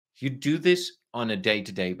you do this on a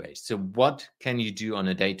day-to-day basis. So what can you do on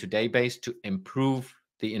a day-to-day basis to improve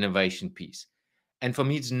the innovation piece? And for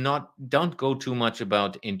me, it's not, don't go too much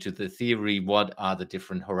about into the theory. What are the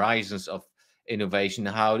different horizons of innovation?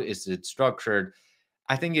 How is it structured?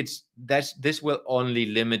 I think this will only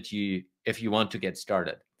limit you if you want to get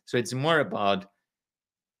started. So it's more about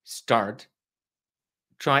start,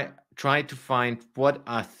 try to find what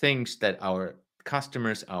are things that our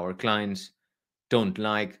customers, our clients don't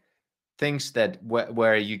like, things that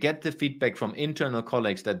where you get the feedback from internal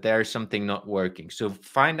colleagues that there's something not working. So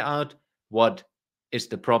find out what is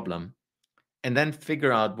the problem and then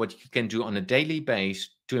figure out what you can do on a daily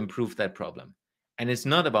basis to improve that problem. And it's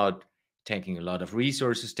not about taking a lot of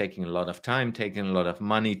resources, taking a lot of time, taking a lot of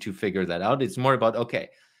money to figure that out. It's more about, okay,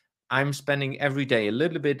 I'm spending every day a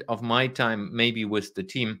little bit of my time, maybe with the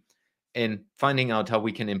team, in finding out how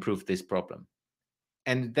we can improve this problem.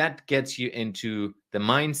 And that gets you into the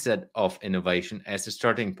mindset of innovation as a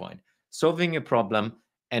starting point, solving a problem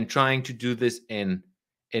and trying to do this in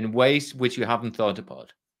ways which you haven't thought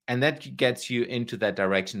about. And that gets you into that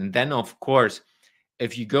direction. And then, of course,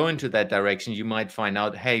 if you go into that direction, you might find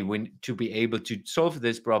out, hey, to be able to solve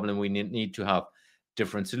this problem, we need to have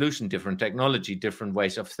different solution, different technology, different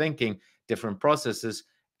ways of thinking, different processes.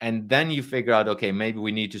 And then you figure out, okay, maybe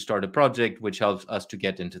we need to start a project which helps us to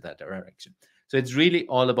get into that direction. So it's really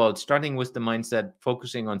all about starting with the mindset,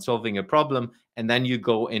 focusing on solving a problem, and then you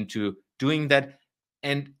go into doing that.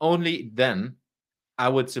 And only then, I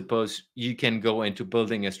would suppose, you can go into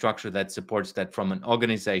building a structure that supports that from an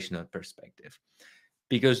organizational perspective.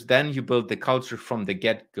 Because then you build the culture from the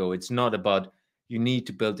get-go. It's not about, you need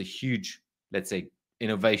to build a huge, let's say,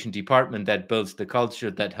 innovation department that builds the culture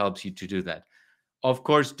that helps you to do that. Of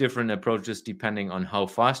course, different approaches depending on how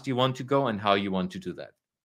fast you want to go and how you want to do that.